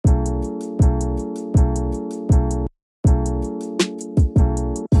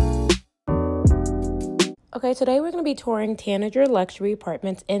Okay, today we're going to be touring Tanager Luxury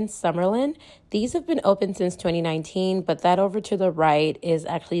Apartments in Summerlin. These have been open since 2019, but that over to the right is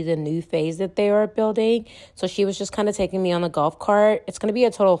actually the new phase that they are building. So she was just kind of taking me on the golf cart. It's going to be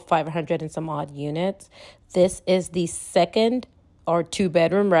a total of 500 and some odd units. This is the second or two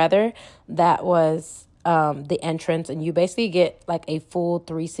bedroom rather that was the entrance, and you basically get like a full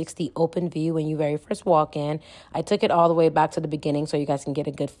 360 open view when you very first walk in. I took it all the way back to the beginning so you guys can get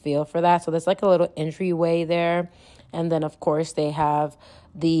a good feel for that. So there's like a little entryway there, and then of course they have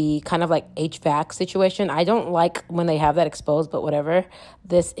the kind of like HVAC situation. I don't like when they have that exposed, but whatever.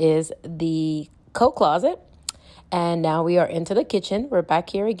 This is the coat closet. And now we are into the kitchen. We're back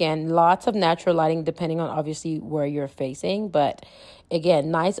here again. Lots of natural lighting depending on obviously where you're facing. But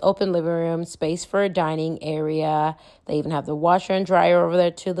again, nice open living room, space for a dining area. They even have the washer and dryer over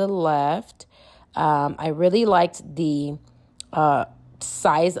there to the left. I really liked the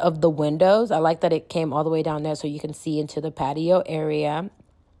size of the windows. I like that it came all the way down there so you can see into the patio area,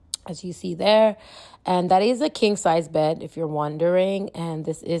 as you see there. And that is a king size bed if you're wondering. And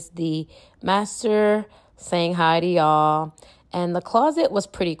this is the master saying hi to y'all. And the closet was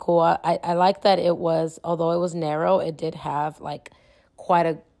pretty cool. I like that it was, although it was narrow, it did have like quite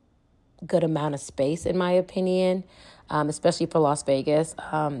a good amount of space in my opinion, especially for Las Vegas.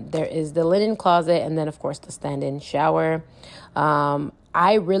 There is the linen closet and then of course the stand-in shower.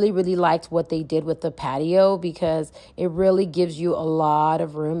 I really liked what they did with the patio because it really gives you a lot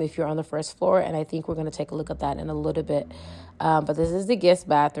of room if you're on the first floor. And I think we're going to take a look at that in a little bit. But this is the guest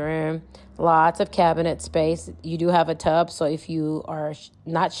bathroom. Lots of cabinet space. You do have a tub. So if you are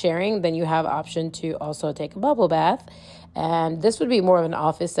not sharing, then you have option to also take a bubble bath. And this would be more of an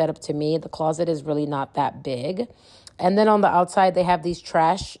office setup to me. The closet is really not that big. And then on the outside, they have these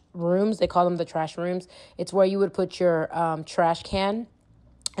trash rooms. They call them the trash rooms. It's where you would put your trash can,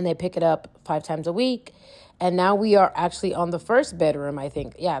 and they pick it up 5 times a week. And now we are actually on the first bedroom, I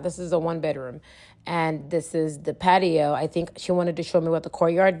think. Yeah, this is a 1 bedroom. And this is the patio. I think she wanted to show me what the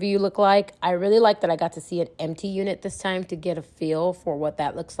courtyard view looked like. I really like that I got to see an empty unit this time to get a feel for what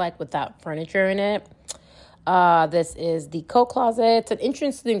that looks like without furniture in it. This is the coat closet. It's an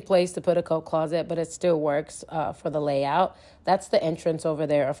interesting place to put a coat closet, but it still works for the layout. That's the entrance over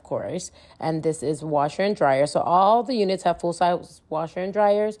there, of course. And this is washer and dryer. So all the units have full-size washer and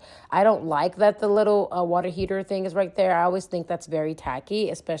dryers. I don't like that the little water heater thing is right there. I always think that's very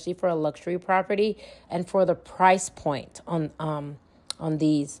tacky, especially for a luxury property and for the price point on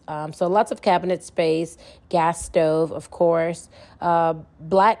these. So lots of cabinet space, gas stove, of course,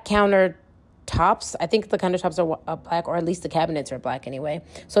 black counter tops. I think the countertops are black, or at least the cabinets are black anyway.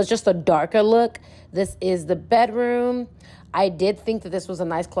 So it's just a darker look. This is the bedroom. I did think that this was a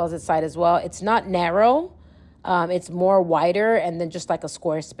nice closet side as well. It's not narrow. It's more wider and then just like a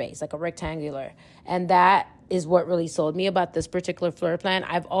square space, like a rectangular. And that is what really sold me about this particular floor plan.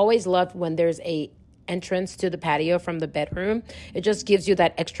 I've always loved when there's a entrance to the patio from the bedroom. It just gives you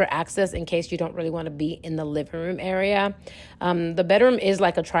that extra access in case you don't really want to be in the living room area. The bedroom is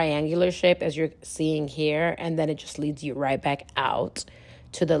like a triangular shape as you're seeing here, and then it just leads you right back out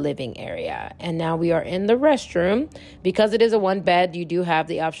to the living area. And now we are in the restroom. Because it is a 1 bed, you do have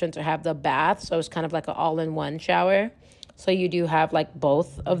the option to have the bath, so it's kind of like an all-in-one shower. So you do have like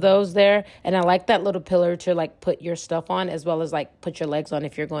both of those there. And I like that little pillar to like put your stuff on, as well as like put your legs on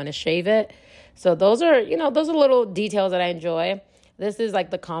if you're going to shave it. So those are, those are little details that I enjoy. This is like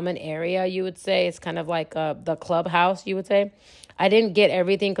the common area, you would say. It's kind of like the clubhouse, you would say. I didn't get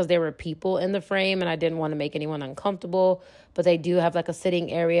everything because there were people in the frame and I didn't want to make anyone uncomfortable. But they do have like a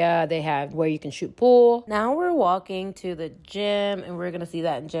sitting area. They have where you can shoot pool. Now we're walking to the gym, and we're going to see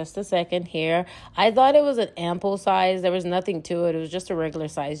that in just a second here. I thought it was an ample size. There was nothing to it. It was just a regular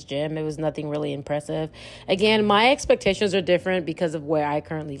size gym. It was nothing really impressive. Again, my expectations are different because of where I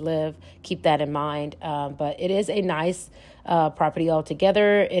currently live. Keep that in mind. But it is a nice property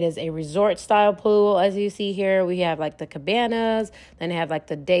altogether. It is a resort style pool, as you see here. We have like the cabanas, then they have like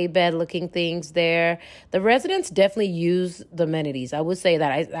the day bed looking things there. The residents definitely use the amenities. I would say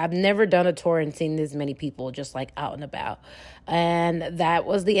that I've never done a tour and seen this many people just like out and about. And that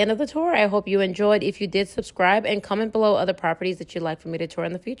was the end of the tour. I hope you enjoyed. If you did, subscribe and comment below other properties that you'd like for me to tour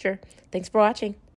in the future. Thanks for watching.